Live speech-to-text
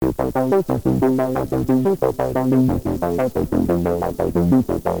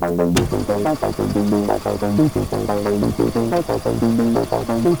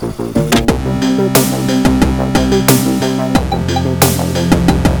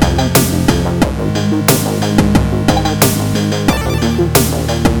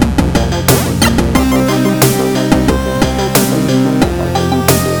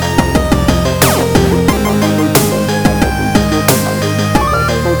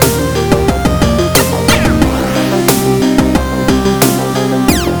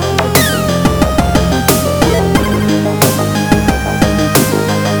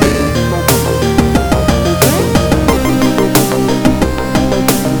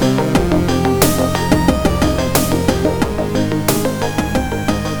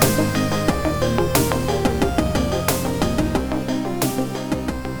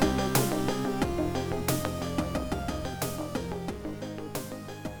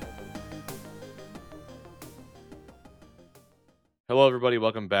Hello, everybody.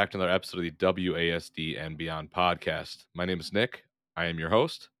 Welcome back to another episode of the WASD and Beyond podcast. My name is Nick. I am your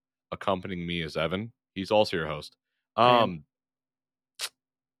host. Accompanying me is Evan. He's also your host.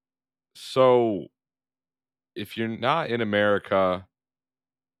 So if you're not in America,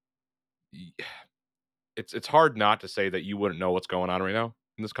 it's hard not to say that you wouldn't know what's going on right now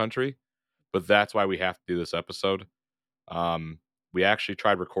in this country, but that's why we have to do this episode. We actually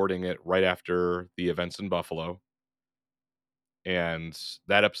tried recording it right after the events in Buffalo, and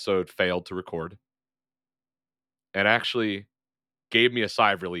that episode failed to record. And actually gave me a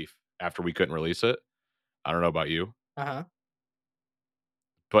sigh of relief after we couldn't release it. I don't know about you. But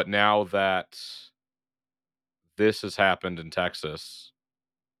now that this has happened in Texas,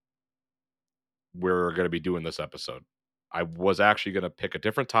 we're going to be doing this episode. I was actually going to pick a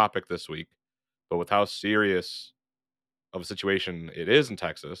different topic this week, but with how serious of a situation it is in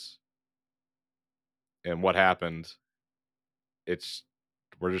Texas and what happened,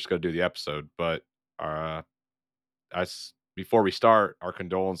 we're just going to do the episode. But before we start, our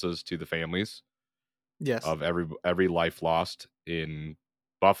condolences to the families of every life lost in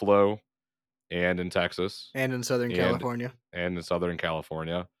Buffalo and in Texas and in Southern California. And in Southern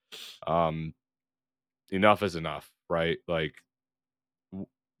California. Enough is enough, right? Like,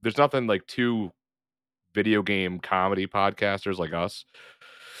 there's nothing like two video game comedy podcasters like us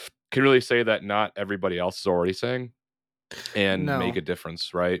can really say that not everybody else is already saying and make a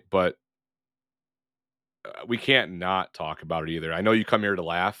difference, right? But we can't not talk about it either. I know you come here to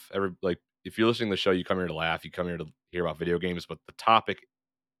laugh. If you're listening to the show, you come here to laugh. You come here to hear about video games, but the topic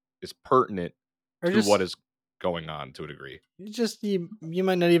is pertinent to what is going on to a degree. You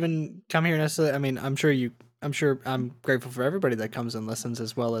might not even come here necessarily. I mean, I'm sure I'm grateful for everybody that comes and listens,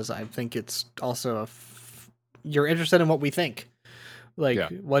 as well as I think it's also you're interested in what we think.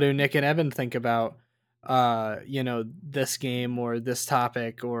 What do Nick and Evan think about this game or this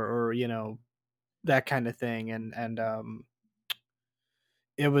topic or that kind of thing, and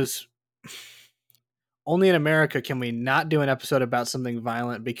it was only in America can we not do an episode about something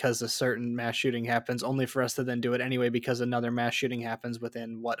violent because a certain mass shooting happens, only for us to then do it anyway because another mass shooting happens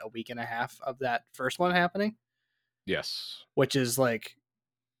within, a week and a half of that first one happening? Yes. Which is like,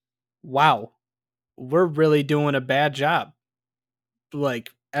 wow, we're really doing a bad job.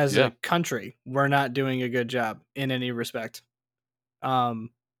 Like, as a country, we're not doing a good job in any respect. No,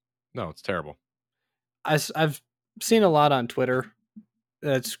 it's terrible. I've seen a lot on Twitter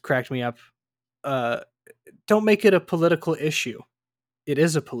that's cracked me up. Don't make it a political issue. It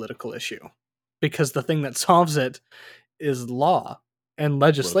is a political issue because the thing that solves it is law and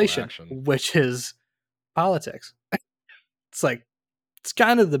legislation, which is politics. It's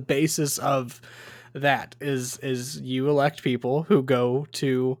kind of the basis of that is you elect people who go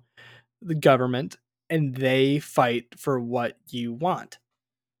to the government and they fight for what you want.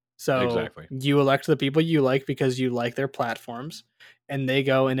 So you elect the people you like because you like their platforms, and they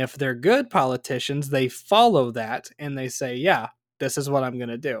go, and if they're good politicians, they follow that and they say, yeah, this is what I'm going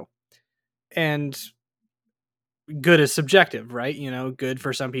to do. And good is subjective, right? Good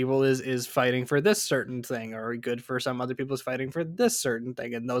for some people is fighting for this certain thing, or good for some other people is fighting for this certain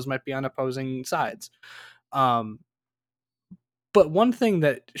thing. And those might be on opposing sides. But one thing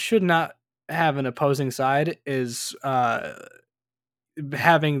that should not have an opposing side is,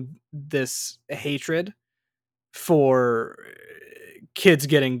 having this hatred for kids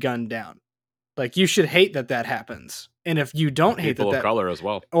getting gunned down. Like, you should hate that happens. And if you don't hate people of color as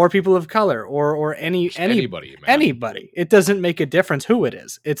well, or people of color, or anybody, it doesn't make a difference who it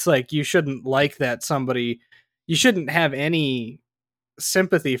is. It's like, you shouldn't like that somebody, you shouldn't have any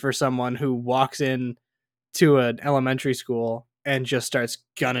sympathy for someone who walks in to an elementary school and just starts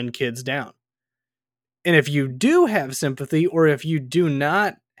gunning kids down. And if you do have sympathy, or if you do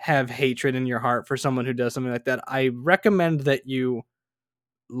not have hatred in your heart for someone who does something like that, I recommend that you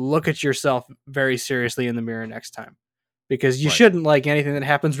look at yourself very seriously in the mirror next time, because you shouldn't like anything that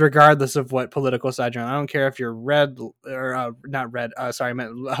happens regardless of what political side you're on. I don't care if you're red or not red. Sorry, I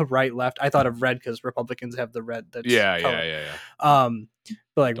meant right, left. I thought of red because Republicans have the red. That's yeah.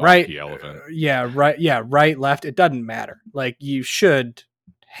 But like Donkey elephant. right, left. It doesn't matter. Like, you should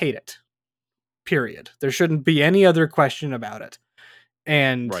hate it. Period. There shouldn't be any other question about it.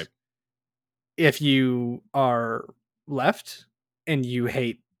 And if you are left and you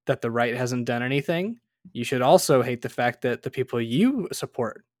hate that the right hasn't done anything, you should also hate the fact that the people you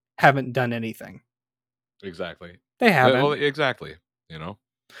support haven't done anything. Exactly. They haven't. Well, exactly.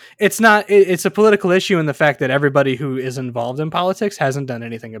 It's not. It's a political issue in the fact that everybody who is involved in politics hasn't done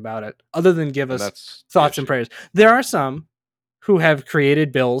anything about it, other than give us thoughts and prayers. There are some who have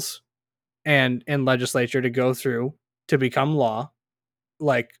created bills and legislature to go through to become law.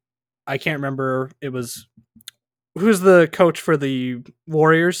 Like, I can't remember. It was, who's the coach for the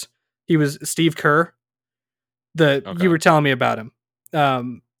Warriors? He was Steve Kerr. You were telling me about him.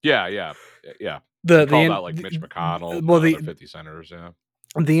 Yeah. The called out like Mitch McConnell, the 50 senators. Yeah.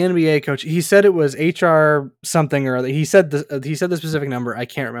 The NBA coach, he said it was HR something or other. He said the specific number. I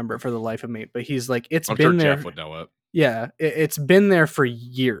can't remember it for the life of me. But he's like, I'm been sure there. Jeff would know it. Yeah, it's been there for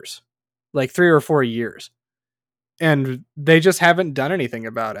years, like 3 or 4 years, and they just haven't done anything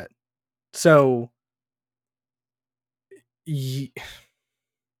about it. So, it's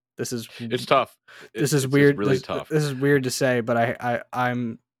tough. This is weird. Really tough. This is weird to say, but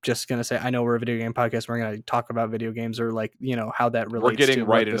I'm just gonna say, I know we're a video game podcast. We're gonna talk about video games, or like, how that relates. We're getting to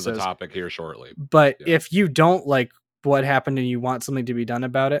right into the topic here shortly. But if you don't like what happened and you want something to be done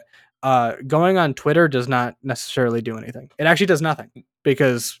about it, going on Twitter does not necessarily do anything. It actually does nothing,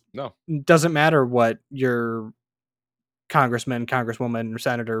 because it doesn't matter what your congressman, congresswoman, or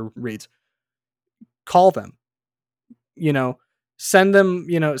senator reads. Call them, send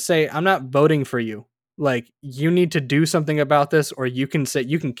them, say, I'm not voting for you. Like, you need to do something about this, or you can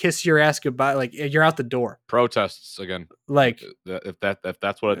kiss your ass goodbye. Like, you're out the door. Protests again. Like, if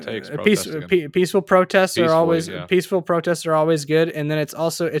that's what it takes. Peaceful protests are always peaceful protests are always good. And then it's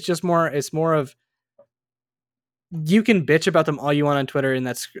more of, you can bitch about them all you want on Twitter, and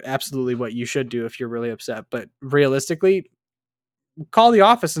that's absolutely what you should do if you're really upset. But realistically, call the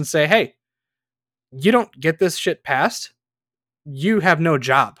office and say, hey, you don't get this shit passed, you have no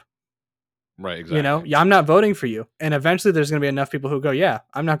job. Right, exactly. I'm not voting for you. And eventually there's going to be enough people who go, yeah,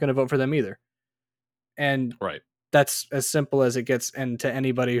 I'm not going to vote for them either. And that's as simple as it gets. And to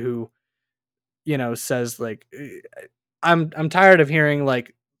anybody who, says like, I'm tired of hearing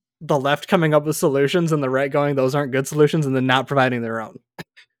like the left coming up with solutions and the right going, those aren't good solutions, and then not providing their own.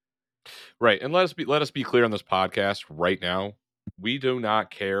 Right. And let us be clear on this podcast right now. We do not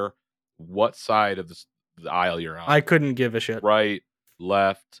care what side of the aisle you're on. I couldn't give a shit. Right,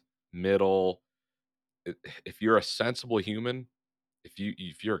 left, middle. If you're a sensible human,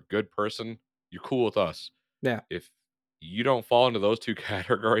 if you're a good person, you're cool with us. Yeah. If you don't fall into those two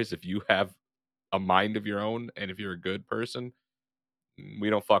categories, if you have a mind of your own, and if you're a good person,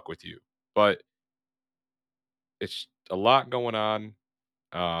 we don't fuck with you. But it's a lot going on.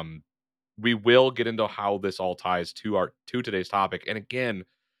 We will get into how this all ties to today's topic. And again,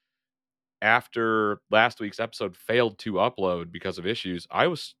 after last week's episode failed to upload because of issues,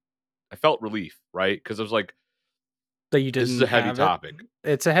 I felt relief, right? Because it was like, that you didn't. This is a heavy topic.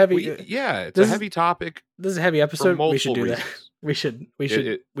 It's a heavy. It's a heavy topic. This is a heavy episode. We should do that. We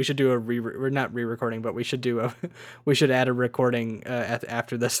should do a we're not re-recording, but we should add a recording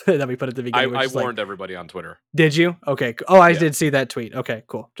after this that we put at the beginning. I warned everybody on Twitter. Did you? Okay. Oh, I did see that tweet. Okay,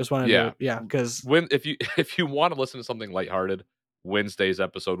 cool. Just wanted to because if you want to listen to something lighthearted, Wednesday's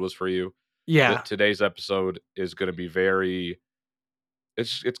episode was for you. Yeah. Today's episode is going to be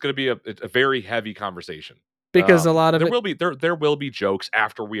it's going to be a very heavy conversation. Because a lot of there will be jokes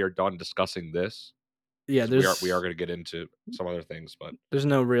after we are done discussing this. Yeah, we are going to get into some other things, but there's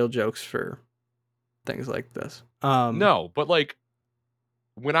no real jokes for things like this. No, but like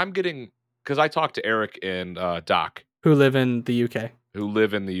when I'm getting, because I talked to Eric and Doc, who live in the UK.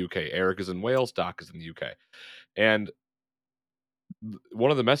 Eric is in Wales, Doc is in the UK, and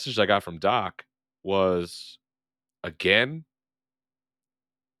one of the messages I got from Doc was, again.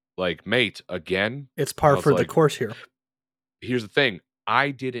 Like, mate, again? It's par for the course here. Here's the thing. I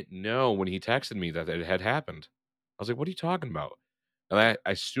didn't know when he texted me that it had happened. I was like, what are you talking about? And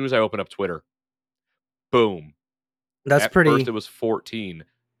as soon as I opened up Twitter, boom. That's At pretty. First it was 14.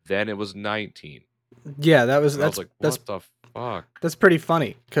 Then it was 19. Yeah, that's like, what the fuck? That's pretty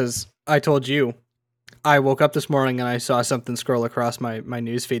funny because I told you I woke up this morning and I saw something scroll across my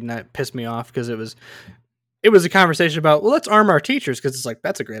news feed and that pissed me off because it was a conversation about, well, let's arm our teachers because it's like,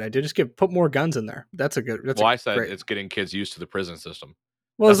 that's a great idea. Just put more guns in there. That's I said it's getting kids used to the prison system.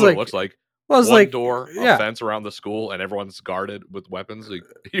 Well, That's what it looks like. Well, it's one like door, a fence around the school, and everyone's guarded with weapons. Like,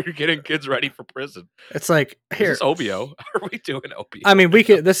 you're getting kids ready for prison. It's like, here, is this OBO? Are we doing OBO? I mean, we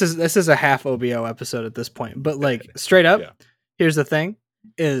could. This is a half OBO episode at this point, but like straight up, here's the thing: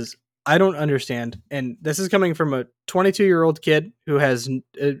 is I don't understand, and this is coming from a 22-year-old kid who has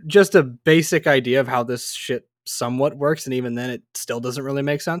just a basic idea of how this shit somewhat works, and even then, it still doesn't really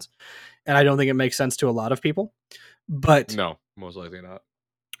make sense, and I don't think it makes sense to a lot of people. But no, most likely not.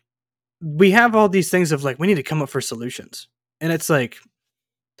 We have all these things of like, we need to come up for solutions. And it's like,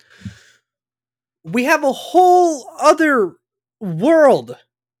 we have a whole other world.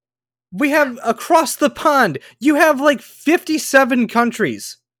 We have across the pond. You have like 57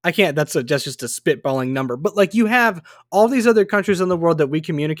 countries. I can't, that's just a spitballing number. But like, you have all these other countries in the world that we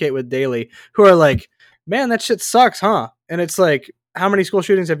communicate with daily who are like, man, that shit sucks, huh? And it's like, how many school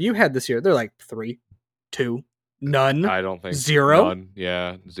shootings have you had this year? They're like 3, 2, none. I don't think 0. None.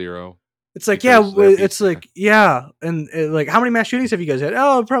 Yeah, 0. It's like, yeah, it's like, yeah. And like, how many mass shootings have you guys had?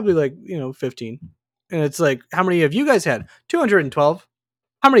 Oh, probably like, 15. And it's like, how many have you guys had? 212.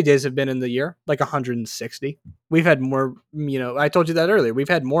 How many days have been in the year? Like 160. We've had more, I told you that earlier. We've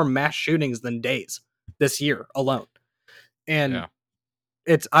had more mass shootings than days this year alone. And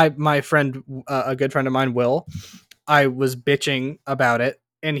my friend, a good friend of mine, Will, I was bitching about it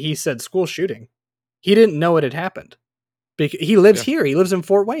and he said school shooting. He didn't know it had happened. He lives here. He lives in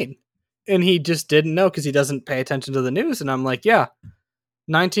Fort Wayne. And he just didn't know because he doesn't pay attention to the news. And I'm like,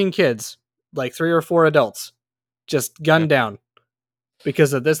 19 kids, like 3 or 4 adults, just gunned down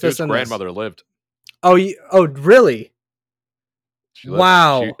because of this, and grandmother this. lived. Oh, really?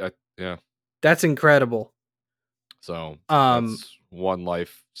 Wow. Yeah. That's incredible. So that's one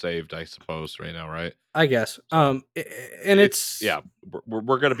life saved, I suppose, right now, right? I guess. And it's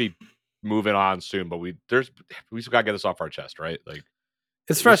we're gonna be moving on soon, but we just gotta get this off our chest, right? Like,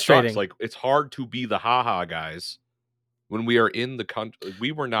 it's frustrating. Like, it's hard to be the haha guys when we are in the country.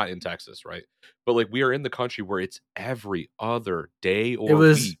 We were not in Texas, right? But like, we are in the country where it's every other day or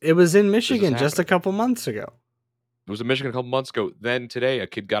week. It was in Michigan just a couple months ago. It was in Michigan a couple months ago. Then today, a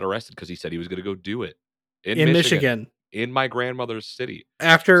kid got arrested because he said he was going to go do it in Michigan, in my grandmother's city.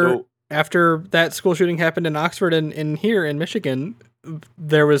 After that school shooting happened in Oxford and in here in Michigan,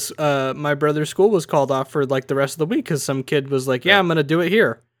 there was my brother's school was called off for like the rest of the week because some kid was like, I'm going to do it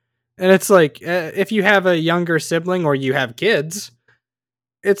here. And it's like, if you have a younger sibling or you have kids,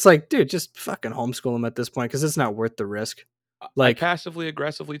 it's like, dude, just fucking homeschool them at this point because it's not worth the risk. Like, I passively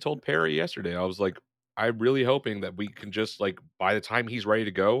aggressively told Perry yesterday, I was like, I'm really hoping that we can just, like, by the time he's ready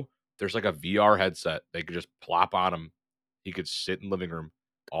to go, there's like a VR headset they could just plop on him. He could sit in the living room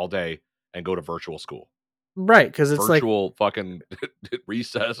all day and go to virtual school. Right, because it's virtual fucking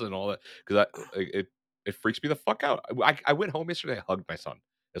recess and all that. Because it freaks me the fuck out. I went home yesterday, I hugged my son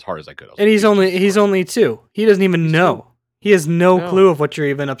as hard as I could. And he's only 2. He doesn't even know. 2. He has no clue of what you're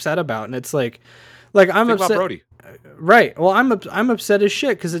even upset about. And it's like I'm Think upset. About Brody. Right. Well, I'm upset as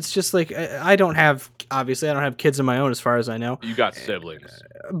shit because it's just like I don't have kids of my own as far as I know. You got siblings,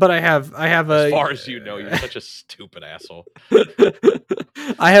 but I have as far as you know. You're such a stupid asshole.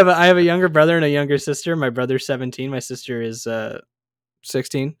 I have a younger brother and a younger sister. My brother's 17. My sister is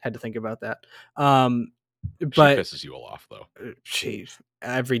 16. Had to think about that. But she pisses you all off though. She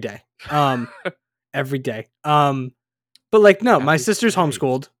every day. Every day. But like no, my sister's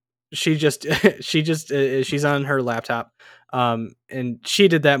homeschooled. She's on her laptop. And she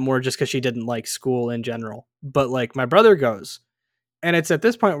did that more just because she didn't like school in general. But like my brother goes, and it's at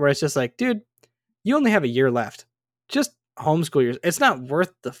this point where it's just like, dude, you only have a year left. Just homeschool yours. It's not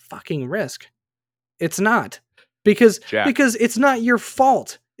worth the fucking risk. It's not because it's not your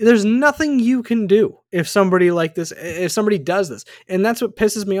fault. There's nothing you can do if somebody does this. And that's what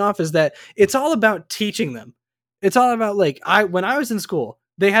pisses me off is that it's all about teaching them. It's all about like when I was in school,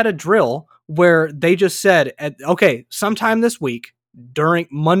 they had a drill where they just said, okay, sometime this week during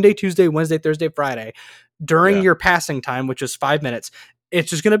Monday, Tuesday, Wednesday, Thursday, Friday, during your passing time, which is 5 minutes, it's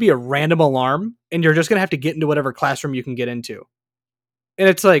just going to be a random alarm and you're just going to have to get into whatever classroom you can get into. And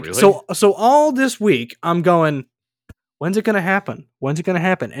it's like, really? So all this week I'm going, when's it going to happen? When's it going to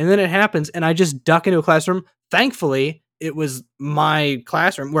happen? And then it happens and I just duck into a classroom. Thankfully, it was my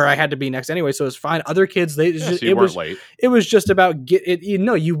classroom where I had to be next anyway, so it was fine. Other kids, you weren't late. It was just about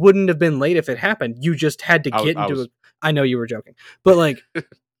you wouldn't have been late if it happened. You just had to get into it. I know you were joking, but like,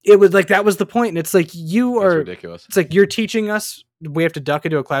 it was like that was the point. And it's like That's ridiculous. It's like you're teaching us we have to duck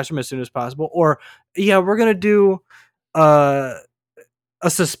into a classroom as soon as possible, or yeah, we're gonna do a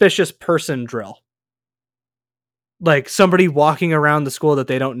suspicious person drill, like somebody walking around the school that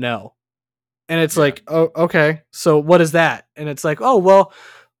they don't know, and it's like, oh, okay, so what is that? And it's like, oh well,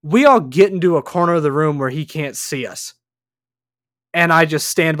 we all get into a corner of the room where he can't see us, and I just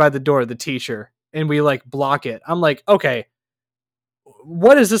stand by the door of the teacher, and we like block it. I'm like, okay.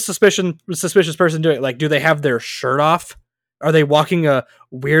 What is this suspicious person doing? Like, do they have their shirt off? Are they walking a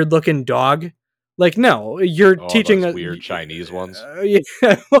weird looking dog? Like, no, you're teaching those weird Chinese ones. Yeah.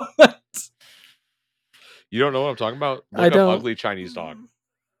 You don't know what I'm talking about? I don't. Ugly Chinese dog.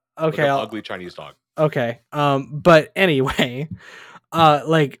 Okay, ugly Chinese dog. Okay. But anyway,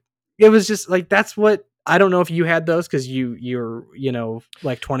 like it was just like that's what I don't know if you had those because you're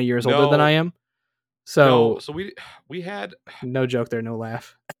like 20 years older than I am. So we had no joke there, no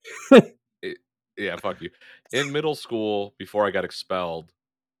laugh. Yeah, fuck you. In middle school, before I got expelled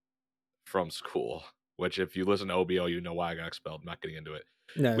from school, which if you listen to OBO, you know why I got expelled. I'm not getting into it.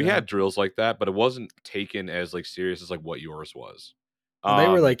 We had drills like that, but it wasn't taken as like serious as like what yours was. They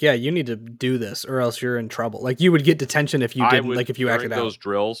were like, yeah, you need to do this or else you're in trouble. Like you would get detention if you didn't, like if you acted out.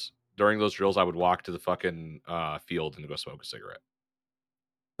 During those drills, I would walk to the fucking field and go smoke a cigarette.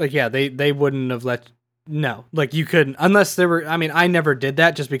 Like, yeah, they wouldn't have let. No, like you couldn't unless there were. I mean, I never did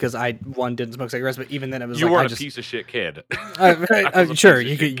that just because I didn't smoke cigarettes. But even then, it was you like weren't a piece of shit kid. Sure,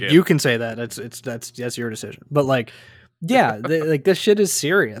 you can say that. That's your decision. But like, yeah, like this shit is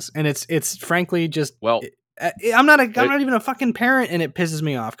serious, and it's frankly just I'm not even a fucking parent, and it pisses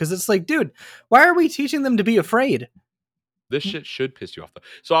me off because it's like, dude, why are we teaching them to be afraid? This shit should piss you off though.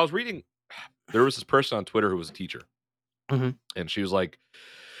 So I was reading. There was this person on Twitter who was a teacher, and she was like,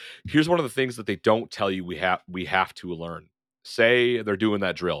 here's one of the things that they don't tell you we have to learn. Say they're doing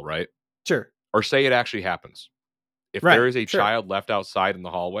that drill, right? Sure. Or say it actually happens. If there is a child left outside in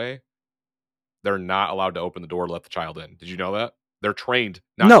the hallway, they're not allowed to open the door to let the child in. Did you know that? They're trained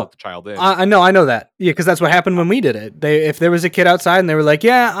not to let the child in. I know that. Yeah, because that's what happened when we did it. If there was a kid outside and they were like,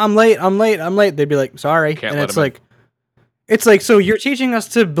 yeah, I'm late, they'd be like, sorry. Can't and let him in. It's like, so you're teaching us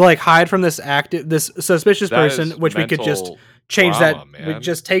to like hide from this suspicious person, which we could just change that. We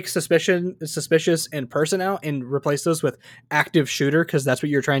just take suspicious and person out and replace those with active shooter because that's what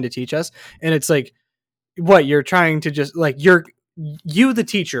you're trying to teach us. And it's like, what you're trying to just like you the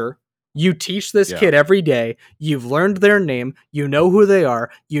teacher, you teach this kid every day. You've learned their name. You know who they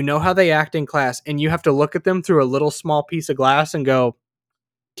are. You know how they act in class, and you have to look at them through a little small piece of glass and go,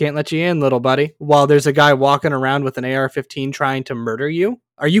 "Can't let you in, little buddy." While there's a guy walking around with an AR-15 trying to murder you.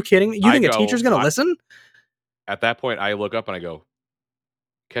 Are you kidding me? You think a teacher's going to listen? At that point, I look up and I go,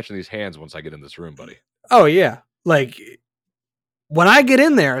 catching these hands once I get in this room, buddy. Oh, yeah. Like, when I get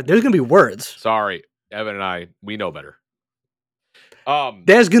in there, there's going to be words. Sorry, Evan and we know better.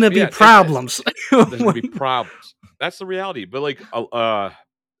 There's going to be problems. There's going to be problems. That's the reality. But, like, that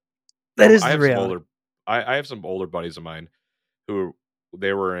is the reality. I have some older buddies of mine who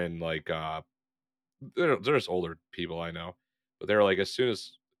they were in, like, they're just older people I know. But they were like, as soon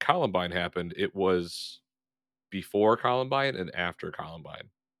as Columbine happened, it was before Columbine and after Columbine.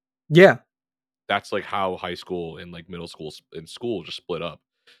 Yeah. That's like how high school and like middle school and school just split up.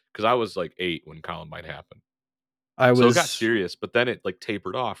 Because I was like 8 when Columbine happened. So it got serious, but then it like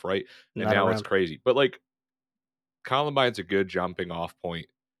tapered off, right? And now it's crazy. But like Columbine's a good jumping off point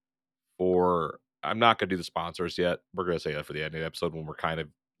for, I'm not going to do the sponsors yet. We're going to say that for the end of the episode when we're kind of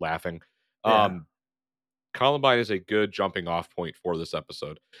laughing. Yeah. Columbine is a good jumping off point for this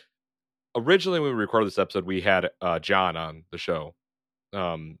episode. Originally, when we recorded this episode, we had John on the show.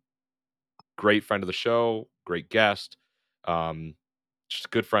 Great friend of the show, great guest, just a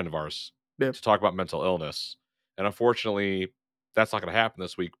good friend of ours to talk about mental illness. And unfortunately, that's not going to happen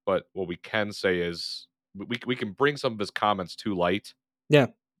this week. But what we can say is we can bring some of his comments to light. Yeah.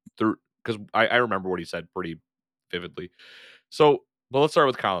 Because I remember what he said pretty vividly. So, but let's start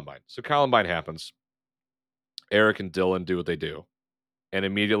with Columbine. So Columbine happens. Eric and Dylan do what they do. And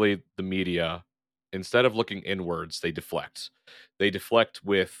immediately the media, instead of looking inwards, they deflect. They deflect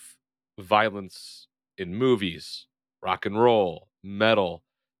with violence in movies, rock and roll, metal,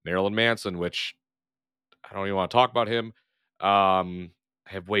 Marilyn Manson, which I don't even want to talk about him. I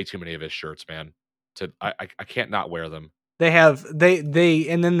have way too many of his shirts, man. I can't not wear them. They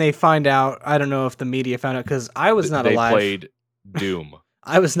and then they find out. I don't know if the media found out because I was not alive. They played Doom.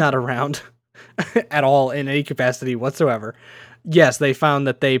 I was not around at all in any capacity whatsoever. Yes, they found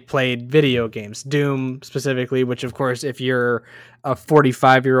that they played video games, Doom specifically, which of course, if you're a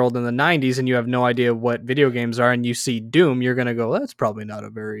 45-year-old in the 90s and you have no idea what video games are and you see Doom, you're going to go, that's probably not a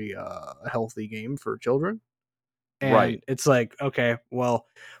very healthy game for children. And Right. it's like, okay, well,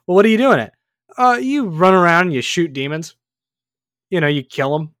 what are you doing it? You run around and you shoot demons. You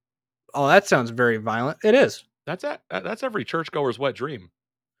kill them. Oh, that sounds very violent. It is. That's every churchgoer's wet dream.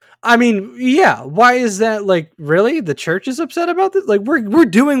 I mean, yeah. Why is that? Like, really? The church is upset about this? Like, we're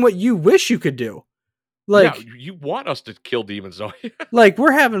doing what you wish you could do. Like, yeah, you want us to kill demons, don't you? like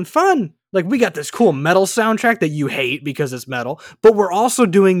we're having fun. Like, we got this cool metal soundtrack that you hate because it's metal, but we're also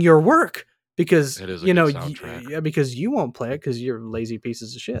doing your work because It is a good soundtrack. because you won't play it because you're lazy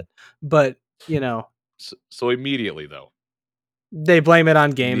pieces of shit. But So immediately though, they blame it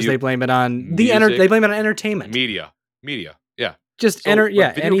on games. They blame it on they blame it on entertainment, media. Yeah. Just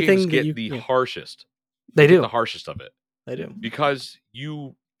Video anything games that get the harshest. They do the harshest of it. They do because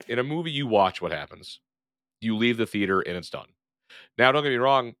in a movie you watch what happens. You leave the theater and it's done. Now, don't get me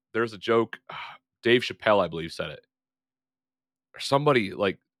wrong. There's a joke. Dave Chappelle, I believe, said it. Or somebody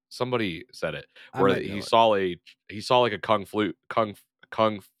said it where he saw like a kung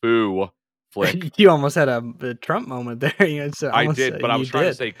fu flick. You almost had a Trump moment there. I did, but I was trying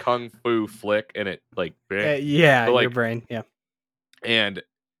to say kung fu flick, and it like your brain, yeah. And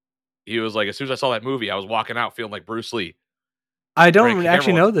he was like, as soon as I saw that movie, I was walking out feeling like Bruce Lee. I don't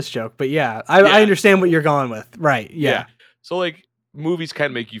actually know this joke, but yeah, I understand what you're going with, right? Yeah. So like movies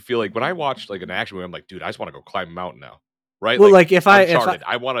can make you feel like when I watch like an action movie, I'm like, dude, I just want to go climb a mountain now. Right? Well, like if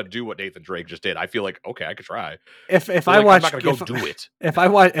I want to do what Nathan Drake just did. I feel like, okay, I could try. If I watch, I'm not gonna go do it. If I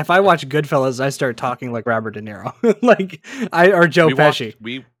watch Goodfellas, I start talking like Robert De Niro, or Joe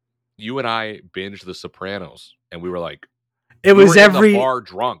Pesci. You and I binged The Sopranos, and we were like, it was every bar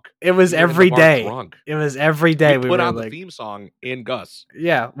drunk. It was every day. It was every day. We put on the theme song in Gus.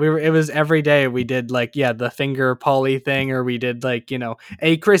 Yeah, it was every day. We did the finger Polly thing, or we did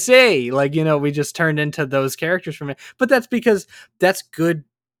a Chrissy. We just turned into those characters from it. But that's because that's good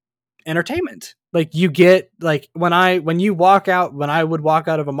entertainment. Like you get when I would walk out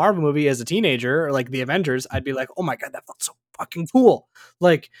of a Marvel movie as a teenager, or like the Avengers, I'd be like, oh my god, that felt so fucking cool.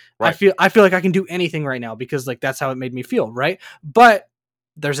 Like right. I feel like I can do anything right now because that's how it made me feel, right? But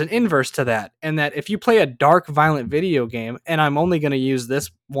there's an inverse to that, and that if you play a dark, violent video game, and I'm only going to use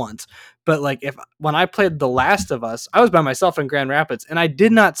this once, but when I played The Last of Us, I was by myself in Grand Rapids, and I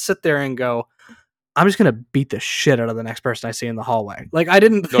did not sit there and go, I'm just going to beat the shit out of the next person I see in the hallway. Like I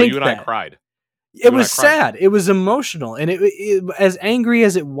didn't think you and that. I cried. It was sad. It was emotional, and it as angry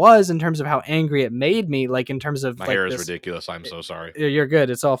as it was in terms of how angry it made me. Like in terms of my hair is ridiculous. I'm so sorry. You're good.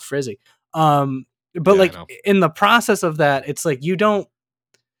 It's all frizzy. But in the process of that, it's like you don't.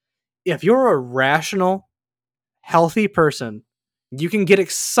 If you're a rational, healthy person, you can get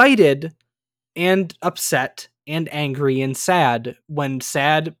excited and upset and angry and sad when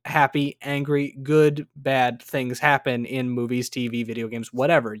sad, happy, angry, good, bad things happen in movies, TV, video games,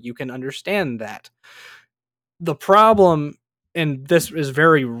 whatever. You can understand that. The problem, and this is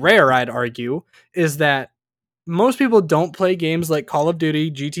very rare, I'd argue, is that most people don't play games like Call of Duty,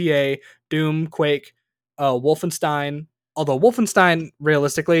 GTA, Doom, Quake, Wolfenstein. Although Wolfenstein,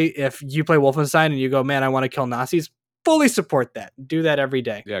 realistically, if you play Wolfenstein and you go, man, I want to kill Nazis, fully support that. Do that every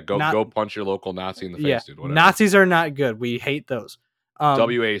day. Yeah, go punch your local Nazi in the face, dude. Whatever. Nazis are not good. We hate those.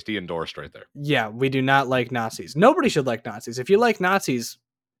 WASD endorsed right there. Yeah, we do not like Nazis. Nobody should like Nazis. If you like Nazis,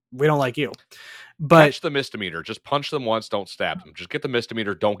 we don't like you. But catch the misdemeanor. Just punch them once. Don't stab them. Just get the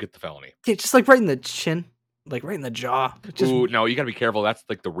misdemeanor. Don't get the felony. Yeah, just right in the chin, right in the jaw. Ooh, no, you got to be careful. That's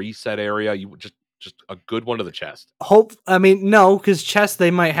like the reset area. You just a good one to the chest. No, because chest, they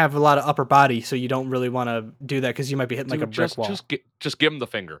might have a lot of upper body, so you don't really want to do that because you might be hitting like a brick wall. Just give them the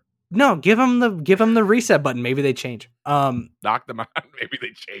finger. No, give them the reset button. Maybe they change. Knock them out. Maybe they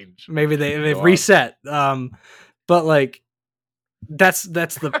change. Maybe they reset. But that's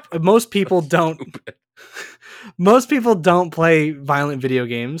the most people don't. Most people don't play violent video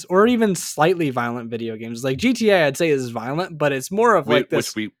games or even slightly violent video games. Like GTA, I'd say is violent, but it's more of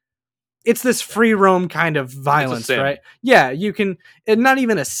this. It's this free roam kind of violence, right? Yeah, you can, and not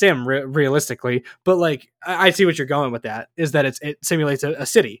even a sim realistically, but I see what you're going with that, is that it simulates a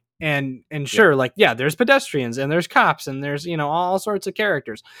city. And sure, there's pedestrians and there's cops and there's, all sorts of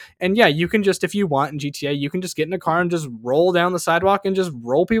characters. And yeah, you can just, if you want in GTA, you can just get in a car and just roll down the sidewalk and just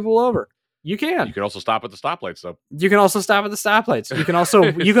roll people over. You can. You can also stop at the stoplights, though. You can also stop at the stoplights. You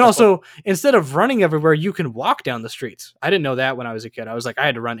can also instead of running everywhere, you can walk down the streets. I didn't know that when I was a kid. I was like, I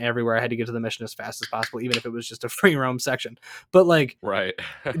had to run everywhere. I had to get to the mission as fast as possible, even if it was just a free roam section. But right.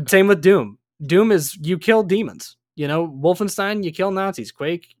 Same with Doom. Doom is you kill demons. You know, Wolfenstein, you kill Nazis.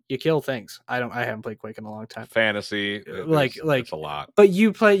 Quake, you kill things. I haven't played Quake in a long time. Fantasy, Like it's a lot. But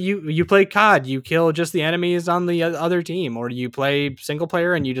you play COD, you kill just the enemies on the other team, or you play single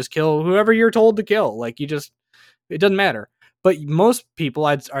player and you just kill whoever you're told to kill. Like it doesn't matter. But most people,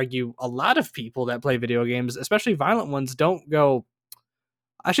 I'd argue, a lot of people that play video games, especially violent ones, don't go,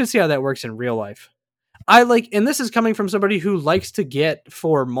 I should see how that works in real life. And this is coming from somebody who likes to get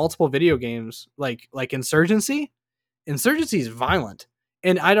for multiple video games, like Insurgency. Insurgency is violent,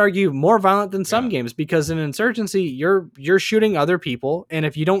 and I'd argue more violent than some games, because in Insurgency you're shooting other people, and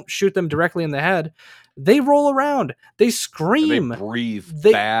if you don't shoot them directly in the head, they roll around, they scream, and they breathe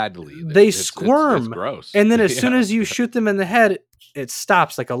badly, they squirm, it's gross. And then as soon as you shoot them in the head, it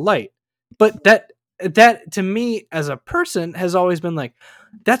stops like a light. But that to me as a person has always been like,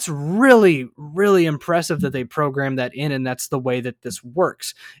 that's really, really impressive that they programmed that in, and that's the way that this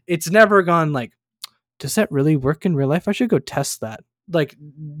works. It's never gone like, does that really work in real life? I should go test that. Like,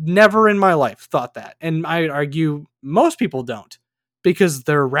 never in my life thought that. And I argue most people don't, because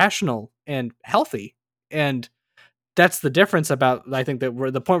they're rational and healthy. And that's the difference about, I think that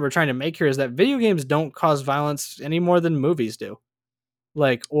the point we're trying to make here is that video games don't cause violence any more than movies do.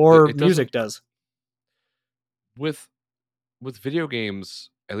 Like, or music does. With video games,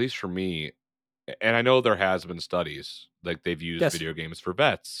 at least for me, and I know there has been studies, like they've used video games for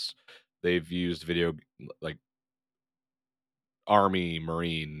vets. They've used like Army,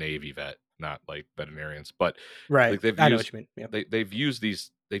 Marine, Navy vet, not like veterinarians, but right. Like I know what you mean. Yeah. They've used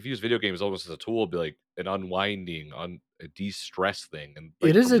video games almost as a tool to be like an unwinding, a de-stress thing. And like,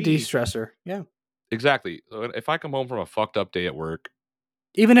 it is a de-stressor. Yeah, exactly. So if I come home from a fucked up day at work,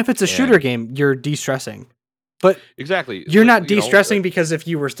 even if it's a shooter game, you're de-stressing. But exactly, you're not de-stressing because if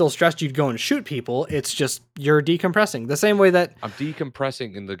you were still stressed, you'd go and shoot people. It's just you're decompressing. The same way that I'm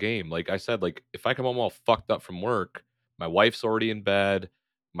decompressing in the game. Like I said, like if I come home all fucked up from work, my wife's already in bed.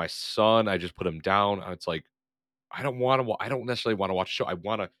 My son, I just put him down. And it's like, I don't necessarily want to watch a show. I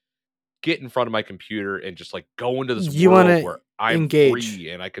want to get in front of my computer and just like go into this world where I'm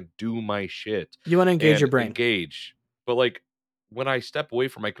free and I can do my shit. You want to engage your brain. But like when I step away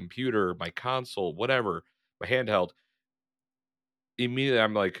from my computer, my console, whatever, my handheld, immediately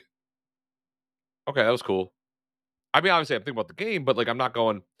I'm like, okay, that was cool. I mean, obviously I'm thinking about the game, but like I'm not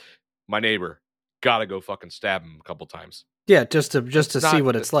going, my neighbor, gotta go fucking stab him a couple times. Yeah, just to see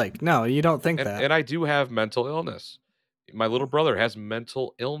what it's like. No, you don't think that. And I do have mental illness. My little brother has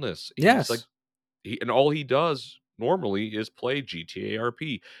mental illness. Yes. He's like, and all he does normally is play GTA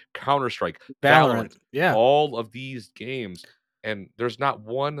RP, Counter-Strike, Valorant, all of these games, and there's not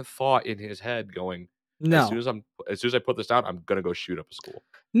one thought in his head going, no. As soon as I put this down, I'm gonna go shoot up a school.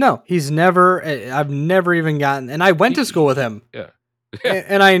 No, I've never even gotten, and I went to school with him. Yeah.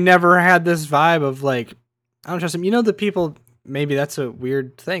 And I never had this vibe of like, I don't trust him. You know, the people, maybe that's a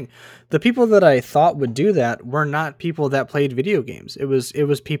weird thing. The people that I thought would do that were not people that played video games. It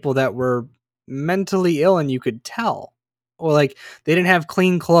was people that were mentally ill, and you could tell. Or like they didn't have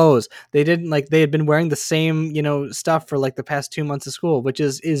clean clothes. They had been wearing the same, stuff for like the past 2 months of school, which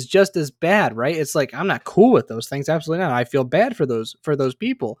is just as bad, right? It's like, I'm not cool with those things. Absolutely not. I feel bad for those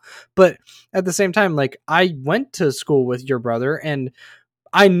people. But at the same time, like I went to school with your brother, and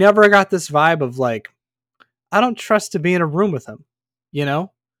I never got this vibe of like, I don't trust to be in a room with him.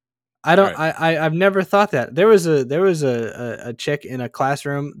 I don't. Right. I've never thought that. There was a chick in a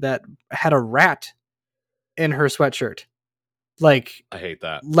classroom that had a rat in her sweatshirt. Like, I hate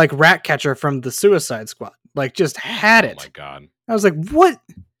that. Like Ratcatcher from the Suicide Squad. Like, just had it. Oh my god. I was like, what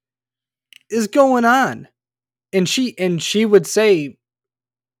is going on? And she would say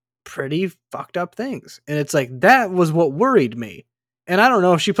pretty fucked up things. And it's like, that was what worried me. And I don't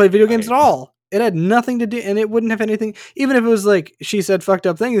know if she played video games at all. It had nothing to do, and it wouldn't have anything. Even if it was like she said fucked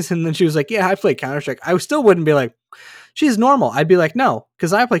up things, and then she was like, yeah, I play Counter-Strike. I still wouldn't be like, she's normal. I'd be like, no,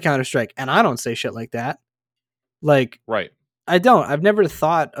 because I play Counter-Strike, and I don't say shit like that. Like, right. I don't. I've never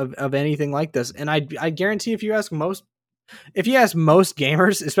thought of anything like this. And I guarantee if you ask most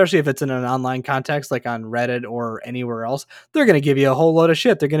gamers, especially if it's in an online context, like on Reddit or anywhere else, they're going to give you a whole load of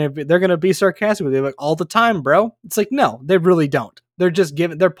shit. They're going to be sarcastic with you like all the time, bro. It's like, no, they really don't.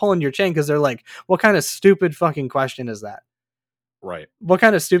 They're pulling your chain because they're like, what kind of stupid fucking question is that? Right. What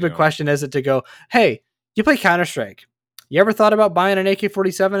kind of stupid question is it to go, hey, you play Counter-Strike. You ever thought about buying an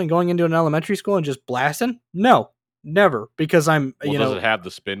AK-47 and going into an elementary school and just blasting? No. Never, because I'm, does it have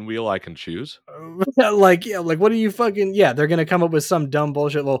the spin wheel I can choose? Like what are you fucking, they're going to come up with some dumb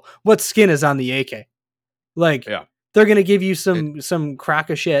bullshit. Well, what skin is on the AK? Like, they're going to give you some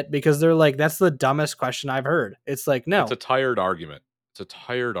crack of shit because they're like, that's the dumbest question I've heard. It's like, no. It's a tired argument.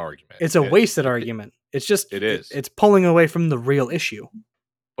 It's a wasted argument. It's just It is. it's pulling away from the real issue.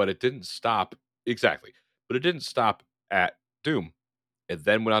 But it didn't stop exactly. But it didn't stop at Doom. It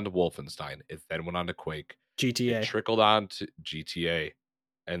then went on to Wolfenstein. It then went on to Quake. It GTA. trickled on to GTA,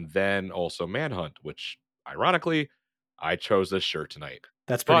 and then also Manhunt, which ironically, I chose this shirt tonight.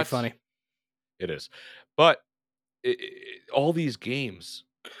 That's pretty But funny. it is. But all these games,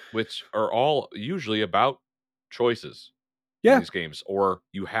 which are all usually about choices in Yeah. these games, or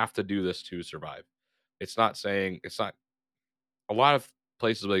you have to do this to survive. It's not a lot of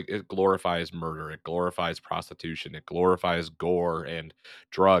places like it glorifies murder, it glorifies prostitution, it glorifies gore and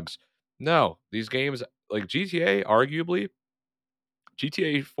drugs. No, these games like GTA, arguably,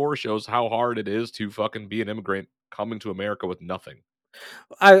 GTA 4 shows how hard it is to fucking be an immigrant coming to America with nothing.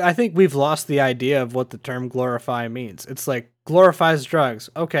 I think we've lost the idea of what the term glorify means. It's like glorifies drugs.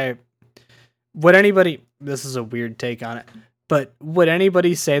 Okay. Would anybody, this is a weird take on it, but would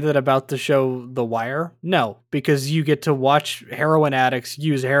anybody say that about the show The Wire? No, because you get to watch heroin addicts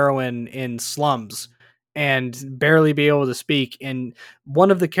use heroin in slums and barely be able to speak. And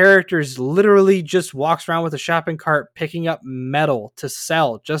one of the characters literally just walks around with a shopping cart picking up metal to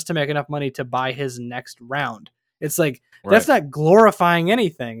sell just to make enough money to buy his next round. It's like, that's Right. not glorifying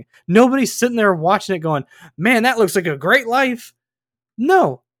anything. Nobody's sitting there watching it going, man, that looks like a great life.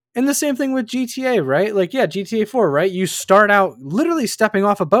 No. And the same thing with GTA, right? Like, yeah, GTA 4, right? You start out literally stepping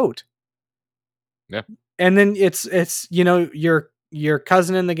off a boat. Yeah. And then it's your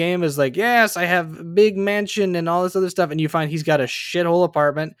cousin in the game is like, yes, I have a big mansion and all this other stuff, and you find he's got a shithole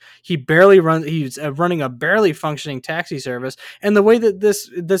apartment. He's running a barely functioning taxi service, and the way that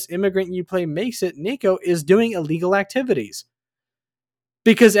this immigrant you play makes it, Nico, is doing illegal activities.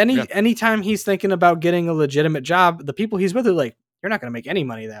 Because anytime he's thinking about getting a legitimate job, the people he's with are like, you're not going to make any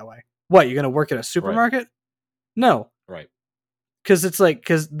money that way. What, you're going to work at a supermarket? No. Right. Because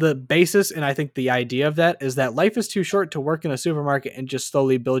the basis and I think the idea of that is that life is too short to work in a supermarket and just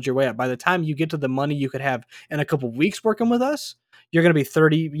slowly build your way up. By the time you get to the money you could have in a couple of weeks working with us, you're going to be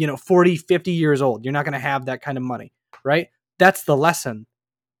 30, 40, 50 years old. You're not going to have that kind of money, right? That's the lesson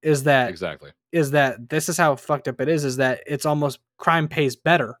Exactly. is that this is how fucked up it is that it's almost crime pays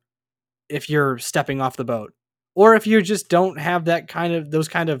better if you're stepping off the boat or if you just don't have those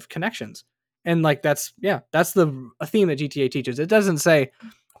kind of connections. And like, that's a theme that GTA teaches. It doesn't say,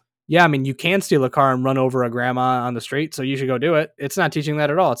 yeah, I mean, you can steal a car and run over a grandma on the street, so you should go do it. It's not teaching that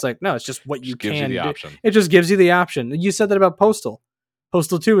at all. It's like, no, it's just what you Gives you can the do. option. It just gives you the option. You said that about Postal.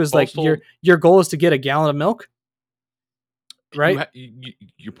 Postal 2 is Postal, like your goal is to get a gallon of milk, right?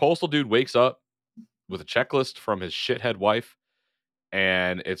 Your postal dude wakes up with a checklist from his shithead wife,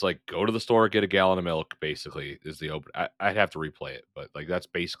 and it's like, go to the store, get a gallon of milk. Basically, is the open. I'd have to replay it, but like that's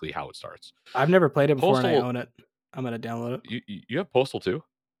basically how it starts. I've never played it before, and I Postal, own it. I'm gonna download it. you have Postal too?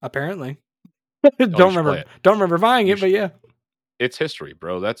 Apparently, Oh, don't remember buying it, but yeah, it's history,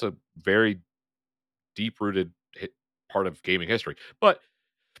 bro. That's a very deep rooted part of gaming history, but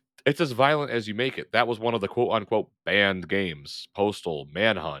it's as violent as you make it. That was one of the quote unquote banned games: Postal,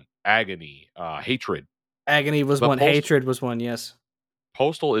 Manhunt, Agony, Hatred. Agony was But one, Hatred was one. Yes,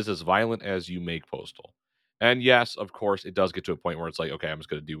 Postal is as violent as you make Postal. And yes, of course, it does get to a point where it's like, okay, I'm just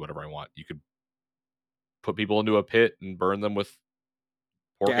going to do whatever I want. You could put people into a pit and burn them with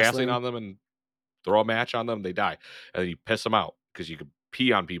pour gasoline on them and throw a match on them, they die. And then you piss them out because you can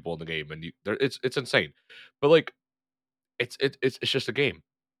pee on people in the game, and it's insane. But like, it's just a game.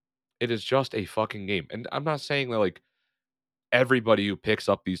 It is just a fucking game. And I'm not saying that like everybody who picks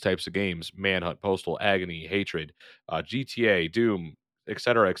up these types of games, Manhunt, Postal, Agony, Hatred, GTA, Doom,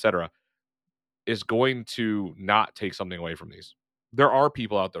 etc., is going to not take something away from these. There are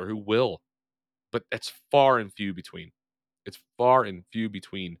people out there who will, but it's far and few between. It's far and few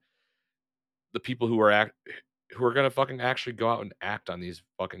between the people who are going to fucking actually go out and act on these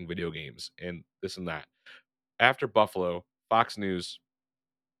fucking video games and this and that. After Buffalo, Fox News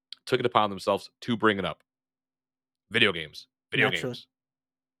took it upon themselves to bring it up. Video games. Games.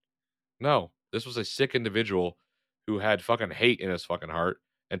 No, this was a sick individual who had fucking hate in his fucking heart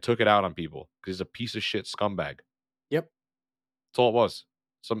and took it out on people because he's a piece of shit scumbag. Yep. That's all it was.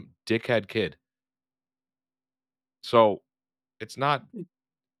 Some dickhead kid. So it's not,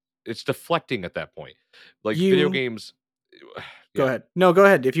 it's deflecting at that point. Like video games. Go ahead. No, go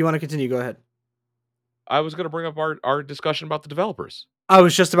ahead. If you want to continue, go ahead. I was going to bring up our discussion about the developers. I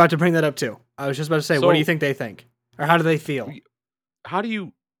was just about to bring that up too. I was just about to say, what do you think they think? Or how do they feel? How do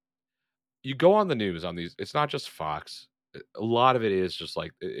you go on the news on these? It's not just Fox. A lot of it is just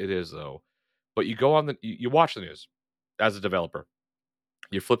like, it is though. But you go on you watch the news as a developer.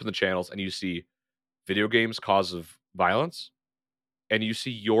 You're flipping the channels and you see video games cause of violence. And you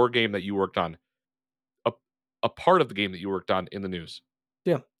see your game that you worked on a part of the game that you worked on in the news.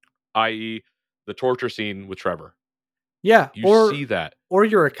 Yeah. I.e., the torture scene with Trevor. Yeah, You see that. or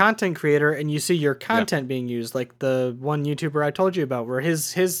you're a content creator and you see your Yeah. content being used, like the one YouTuber I told you about, where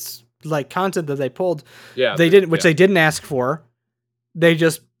his like content that they pulled, Yeah, they didn't ask for. They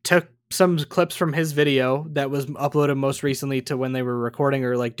just took some clips from his video that was uploaded most recently to when they were recording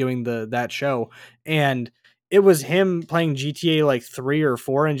or like doing that show, and it was him playing GTA like 3 or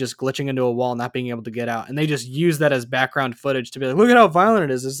 4 and just glitching into a wall, not being able to get out, and they just use that as background footage to be like, look at how violent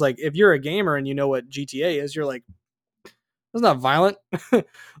it is. It's like, if you're a gamer and you know what GTA is, you're like, it's not violent.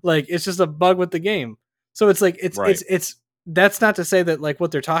 Like, it's just a bug with the game. So it's like, it's that's not to say that like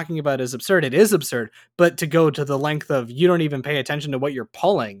what they're talking about is absurd. It is absurd, but to go to the length of, you don't even pay attention to what you're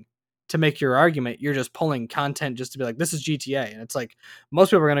pulling to make your argument. You're just pulling content just to be like, this is GTA. And it's like,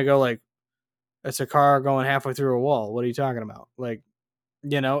 most people are going to go like, it's a car going halfway through a wall. What are you talking about? Like,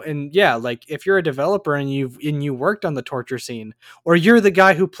 and yeah, like if you're a developer and you worked on the torture scene, or you're the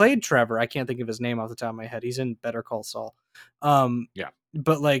guy who played Trevor, I can't think of his name off the top of my head. He's in Better Call Saul. Yeah.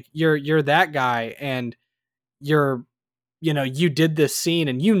 But like you're that guy, and you did this scene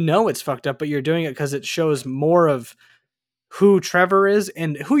and it's fucked up, but you're doing it because it shows more of who Trevor is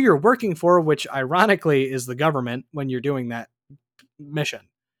and who you're working for, which ironically is the government. When you're doing that mission,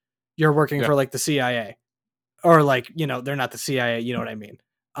 you're working for like the CIA. Or like, they're not the CIA, you know what I mean?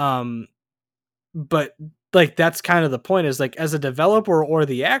 But like, that's kind of the point, is like, as a developer or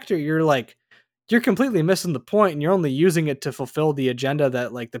the actor, you're completely missing the point, and you're only using it to fulfill the agenda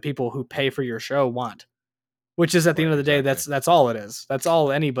that like the people who pay for your show want, which is at the end of the day, that's all it is. That's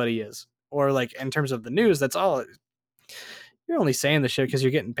all anybody is. Or like, in terms of the news, that's all you're only saying the shit because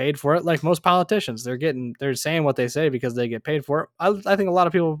you're getting paid for it. Like most politicians, they're saying what they say because they get paid for it. I think a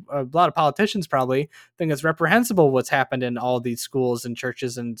lot of politicians probably think it's reprehensible what's happened in all these schools and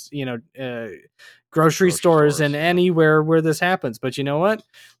churches and grocery stores and anywhere where this happens. But you know what?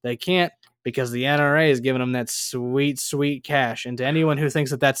 They can't, because the NRA is giving them that sweet, sweet cash. And to anyone who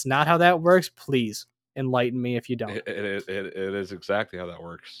thinks that that's not how that works, please enlighten me if you don't. It is exactly how that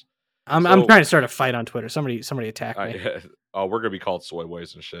works. I'm trying to start a fight on Twitter. Somebody attack me. Oh, we're gonna be called soy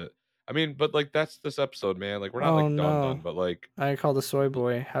boys and shit. I mean, but like, that's this episode, man. Like, we're not done, but like, I called a soy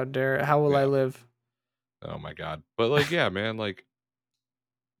boy. How dare? How will I live? Oh my god! But like, yeah, man. Like,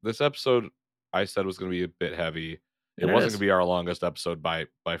 this episode, I said was gonna be a bit heavy. It wasn't gonna be our longest episode by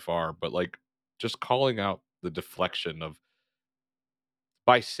far, but like, just calling out the deflection of,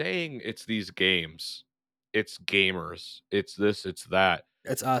 by saying it's these games, it's gamers, it's this, it's that.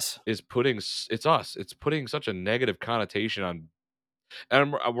 It's us. It's us. It's putting such a negative connotation on,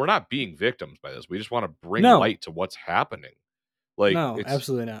 and we're not being victims by this. We just want to bring light to what's happening. Like, no,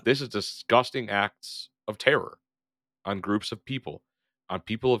 absolutely not. This is disgusting acts of terror on groups of people, on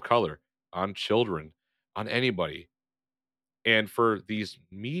people of color, on children, on anybody. And for these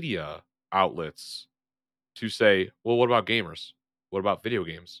media outlets to say, well, what about gamers? What about video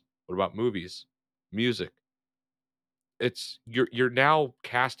games? What about movies, music? You're now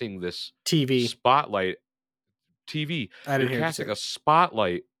casting this TV spotlight. TV. You're casting a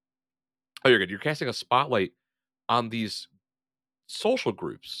spotlight. Oh, you're good. You're casting a spotlight on these social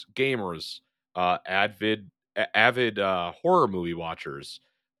groups, gamers, avid horror movie watchers,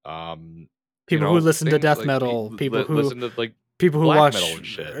 people who listen to death metal, people who listen to like people who watch metal and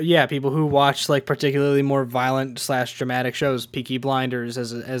shit. Yeah, people who watch like particularly more violent / dramatic shows. Peaky Blinders,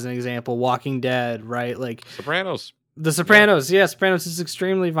 as an example. Walking Dead, right? Like Sopranos. The Sopranos, yeah, Sopranos is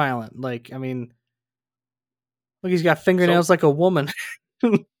extremely violent. Like, I mean, look, he's got fingernails like a woman.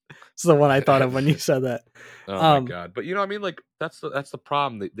 It's the one I thought of when you said that. Oh my god! But I mean, like, that's the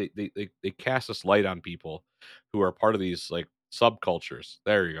problem. They cast this light on people who are part of these like subcultures.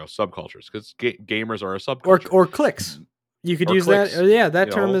 There you go, subcultures, because gamers are a subculture. Or cliques. You could use cliques, that. Yeah, that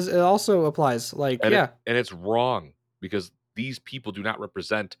term it also applies. Like, and and it's wrong, because these people do not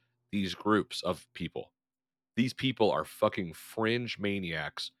represent these groups of people. These people are fucking fringe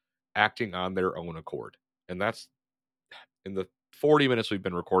maniacs acting on their own accord. And that's, in the 40 minutes we've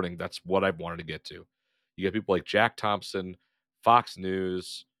been recording, that's what I've wanted to get to. You get people like Jack Thompson, Fox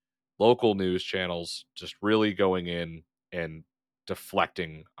News, local news channels, just really going in and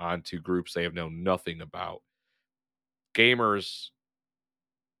deflecting onto groups they have known nothing about. Gamers,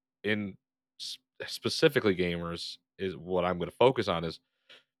 specifically gamers, is what I'm going to focus on. Is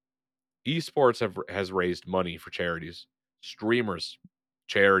esports has raised money for charities, streamers,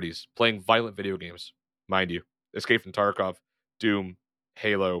 charities, playing violent video games, mind you. Escape from Tarkov, Doom,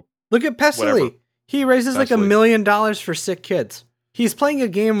 Halo. Look at Pestley. He raises like $1 million for sick kids. He's playing a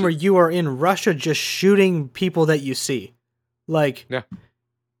game where you are in Russia just shooting people that you see. Like, yeah.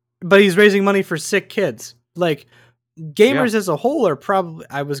 But he's raising money for sick kids. Like, gamers as a whole are probably,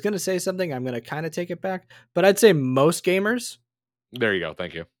 I was going to say something, I'm going to kind of take it back, but I'd say most gamers There you go.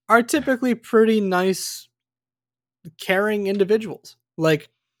 Thank you. are typically pretty nice, caring individuals. Like,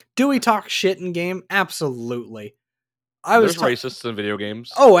 do we talk shit in game? Absolutely. There's racists in video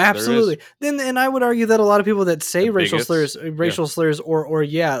games. Oh, absolutely. Then, and I would argue that a lot of people that say racial bigots. slurs, or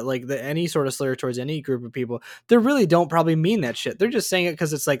like any sort of slur towards any group of people, they really don't probably mean that shit. They're just saying it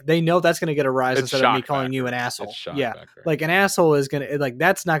because it's like they know that's going to get a rise instead of me calling you an asshole. Yeah, like an asshole is going to, like,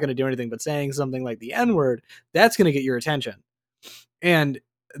 that's not going to do anything, but saying something like the N-word, that's going to get your attention. And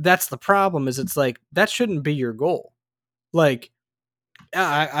that's the problem, is it's like, that shouldn't be your goal. Like,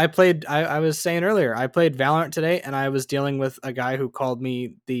 I played, I was saying earlier, I played Valorant today, and I was dealing with a guy who called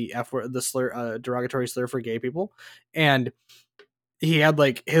me the F word, the slur, derogatory slur for gay people. And he had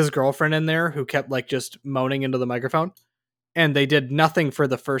like his girlfriend in there who kept like just moaning into the microphone. And they did nothing for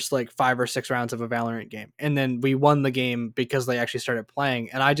the first like 5 or 6 rounds of a Valorant game. And then we won the game because they actually started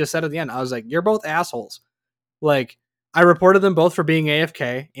playing. And I just said at the end, I was like, you're both assholes. Like, I reported them both for being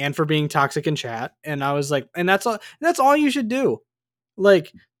AFK and for being toxic in chat. And I was like, and that's all you should do.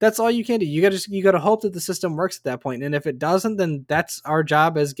 Like, that's all you can do. You gotta hope that the system works at that point. And if it doesn't, then that's our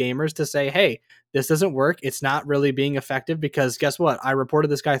job as gamers to say, hey, this doesn't work. It's not really being effective, because guess what? I reported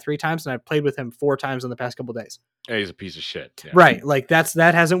this guy 3 times and I played with him 4 times in the past couple days. Yeah, he's a piece of shit. Yeah. Right. Like, that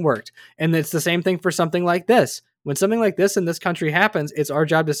hasn't worked. And it's the same thing for something like this. When something like this in this country happens, it's our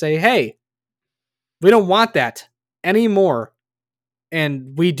job to say, hey, we don't want that anymore.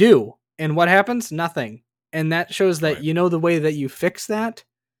 And we do. And what happens? Nothing. And that shows that, right, the way that you fix that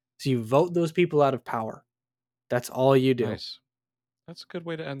is you vote those people out of power. That's all you do. Nice. That's a good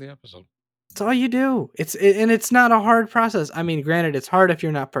way to end the episode. That's all you do. And it's not a hard process. I mean, granted, it's hard if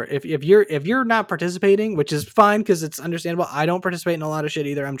you're not if you're not participating, which is fine because it's understandable. I don't participate in a lot of shit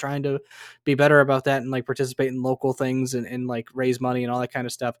either. I'm trying to be better about that and like participate in local things and like raise money and all that kind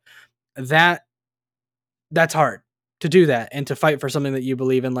of stuff. That's hard to do that and to fight for something that you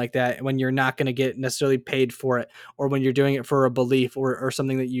believe in like that when you're not going to get necessarily paid for it, or when you're doing it for a belief or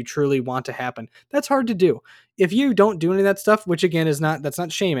something that you truly want to happen. That's hard to do. If you don't do any of that stuff, which again that's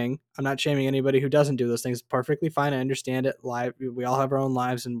not shaming. I'm not shaming anybody who doesn't do those things. Perfectly fine. I understand it. We all have our own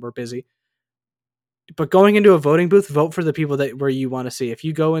lives and we're busy. But going into a voting booth, vote for the people where you want to see. If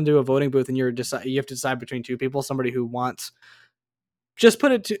you go into a voting booth and you have to decide between 2 people, somebody who wants, just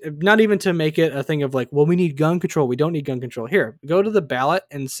put it to, not even to make it a thing of like, well, we need gun control. We don't need gun control. Here, go to the ballot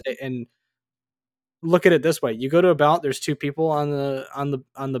and say, and look at it this way. You go to a ballot, there's 2 people on the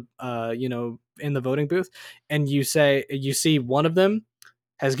in the voting booth, and you see one of them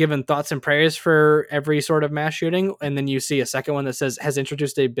has given thoughts and prayers for every sort of mass shooting, and then you see a second one that says has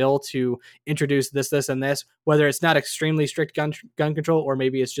introduced a bill to introduce this, and this, whether it's not extremely strict gun control, or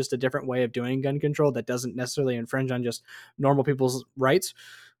maybe it's just a different way of doing gun control that doesn't necessarily infringe on just normal people's rights.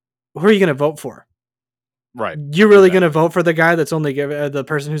 Who are you going to vote for? Right. You're really going to vote for the guy that's only given, the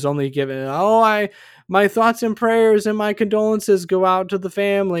person who's only given, my thoughts and prayers and my condolences go out to the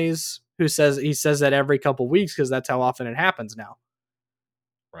families, he says that every couple weeks because that's how often it happens now.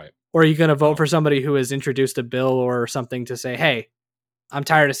 Right. Or are you going to vote for somebody who has introduced a bill or something to say, hey, I'm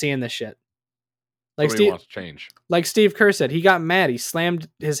tired of seeing this shit? Like somebody wants to change. Like Steve Kerr said, he got mad. He slammed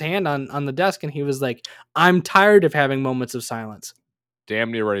his hand on the desk and he was like, I'm tired of having moments of silence.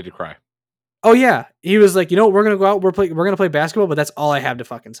 Damn near ready to cry. Oh yeah. He was like, we're going to go out, we're going to play basketball, but that's all I have to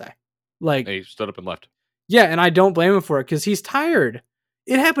fucking say. Like, and he stood up and left. Yeah, and I don't blame him for it because he's tired.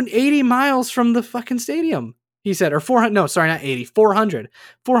 It happened 80 miles from the fucking stadium. He said, or 400, no, sorry, not 80, 400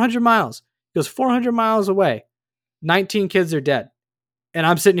 miles. He goes 400 miles away. 19 kids are dead. And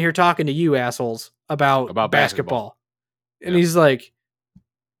I'm sitting here talking to you assholes about basketball. And he's like,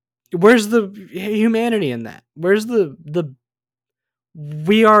 where's the humanity in that? Where's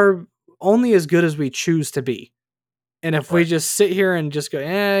we are only as good as we choose to be. And if we just sit here and just go,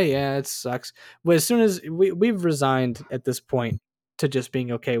 yeah, it sucks. But as soon as we've resigned at this point to just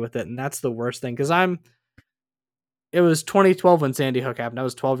being okay with it. And that's the worst thing. Because it was 2012 when Sandy Hook happened. I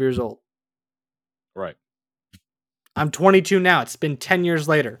was 12 years old. Right. I'm 22 now. It's been 10 years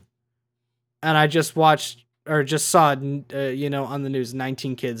later. And I just saw, on the news,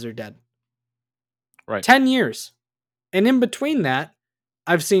 19 kids are dead. Right. 10 years. And in between that,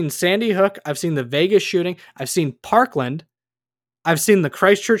 I've seen Sandy Hook. I've seen the Vegas shooting. I've seen Parkland. I've seen the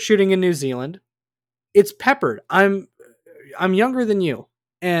Christchurch shooting in New Zealand. It's peppered. I'm younger than you.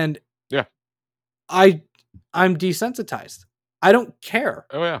 And yeah, I'm desensitized. I don't care.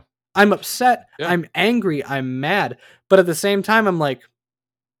 Oh yeah. I'm upset. Yeah. I'm angry. I'm mad. But at the same time, I'm like,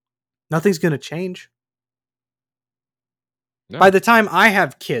 nothing's going to change. No. By the time I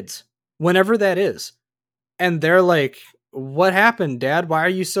have kids, whenever that is, and they're like, what happened, Dad? Why are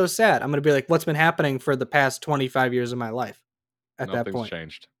you so sad? I'm going to be like, what's been happening for the past 25 years of my life at that Nothing's point?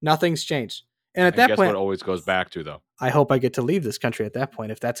 changed. Nothing's changed. And at And that guess point, what it always goes back to, though? I hope I get to leave this country at that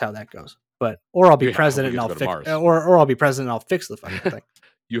point, if that's how that goes. Or I'll be Yeah, president we and get to I'll go to fix, Mars. or I'll be president and I'll fix the fucking thing.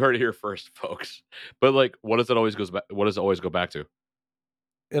 You heard it here first, folks. But like, what does it always go back to?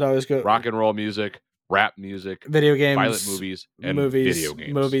 It always goes Rock and roll music, rap music, video games, violent movies, and video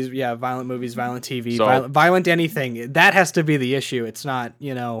games. Yeah, violent movies, violent TV, So- violent anything. That has to be the issue. It's not,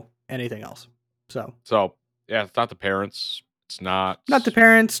 anything else. So Yeah, it's not the parents. It's not the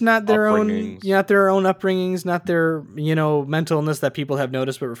parents, not their own, upbringings. not their own upbringings, not their, mental illness that people have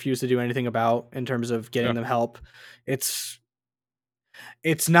noticed but refuse to do anything about in terms of getting them help. It's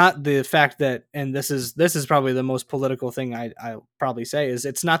not the fact that, and this is probably the most political thing I'll probably say, is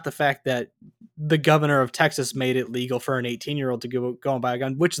it's not the fact that the governor of Texas made it legal for an 18-year-old to go and buy a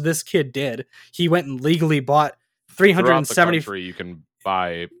gun, which this kid did. He went and legally bought Throughout the 370. country, you can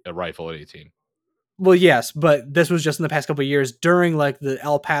buy a rifle at 18. Well, yes, but this was just in the past couple of years during like the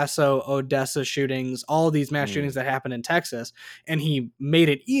El Paso, Odessa shootings, all these mass shootings that happened in Texas, and he made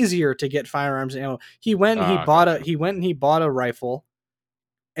it easier to get firearms. He went and he bought a rifle,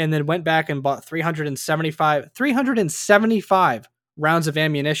 and then went back and bought 375 rounds of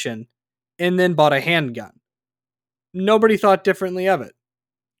ammunition, and then bought a handgun. Nobody thought differently of it.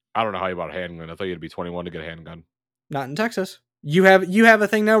 I don't know how you bought a handgun. I thought you had to be 21 to get a handgun. Not in Texas. You have a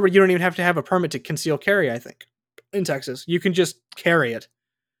thing now where you don't even have to have a permit to conceal carry, I think. In Texas, you can just carry it.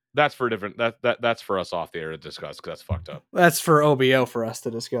 That's for different. That's for us off the air to discuss, because that's fucked up. That's for OBO for us to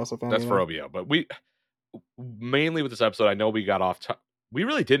discuss. That's for OBO. But we mainly with this episode, I know we got off. We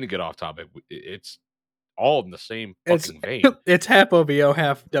really didn't get off topic. It's all in the same fucking vein. It's half OBO,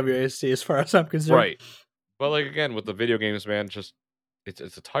 half WASD, as far as I'm concerned. Right. But like again with the video games, man, just it's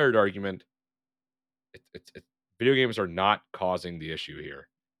a tired argument. It's video games are not causing the issue here,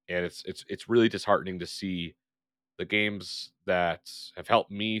 and it's really disheartening to see the games that have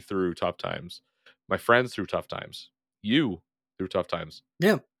helped me through tough times, my friends through tough times, you through tough times,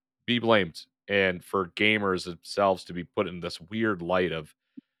 be blamed, and for gamers themselves to be put in this weird light of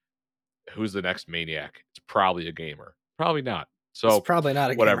who's the next maniac. It's probably a gamer, probably not. So it's probably not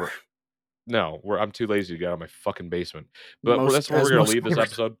a whatever. Gamer. No, I'm too lazy to get out of my fucking basement. But that's where we're going to leave this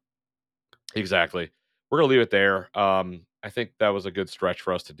episode. Exactly. We're going to leave it there. I think that was a good stretch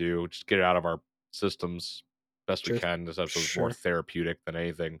for us to do. Just get it out of our systems best we can. This episode is more therapeutic than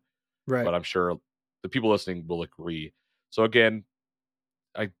anything. Right. But I'm sure the people listening will agree. So again,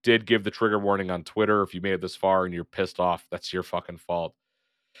 I did give the trigger warning on Twitter. If you made it this far and you're pissed off, that's your fucking fault.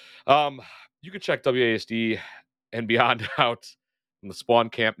 You can check WASD and Beyond out on the Spawn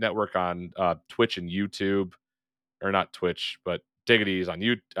Camp Network on Twitch and YouTube. Or not Twitch, but Diggity's on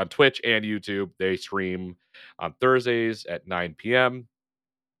Twitch and YouTube. They stream on Thursdays at 9 p.m.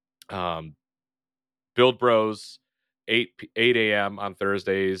 Build Bros 8 a.m. on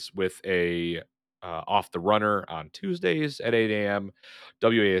Thursdays with a Off the Runner on Tuesdays at 8 a.m.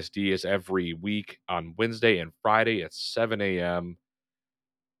 WASD is every week on Wednesday and Friday at 7 a.m.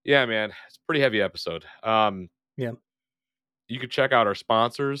 Yeah, man, it's a pretty heavy episode. Yeah. You can check out our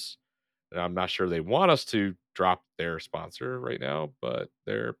sponsors. And I'm not sure they want us to drop their sponsor right now, but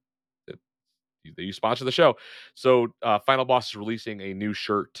they sponsor the show. So Final Boss is releasing a new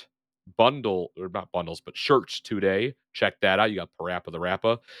shirt bundle, or not bundles, but shirts today. Check that out. You got Parappa the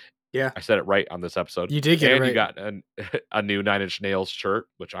Rappa. Yeah. I said it right on this episode. You did get it right. And you got a new 9 Inch Nails shirt,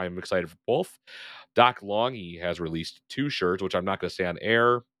 which I'm excited for both. Doc Longy has released 2 shirts, which I'm not going to say on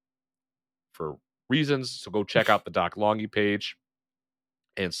air for reasons. So go check out the Doc Longy page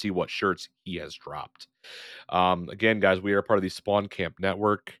and see what shirts he has dropped. Again, guys, we are part of the Spawn Camp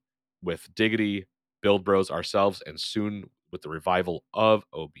Network with Diggity, Build Bros, ourselves, and soon with the revival of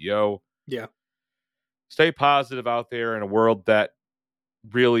OBO. Yeah. Stay positive out there in a world that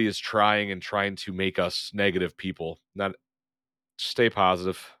really is trying to make us negative people. Not stay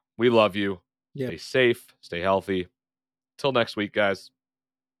positive. We love you. Yeah. Stay safe. Stay healthy. Till next week, guys.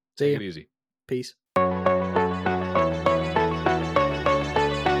 Take it easy. Peace.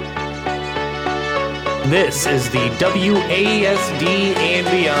 This is the WASD and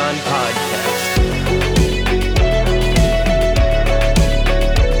Beyond podcast.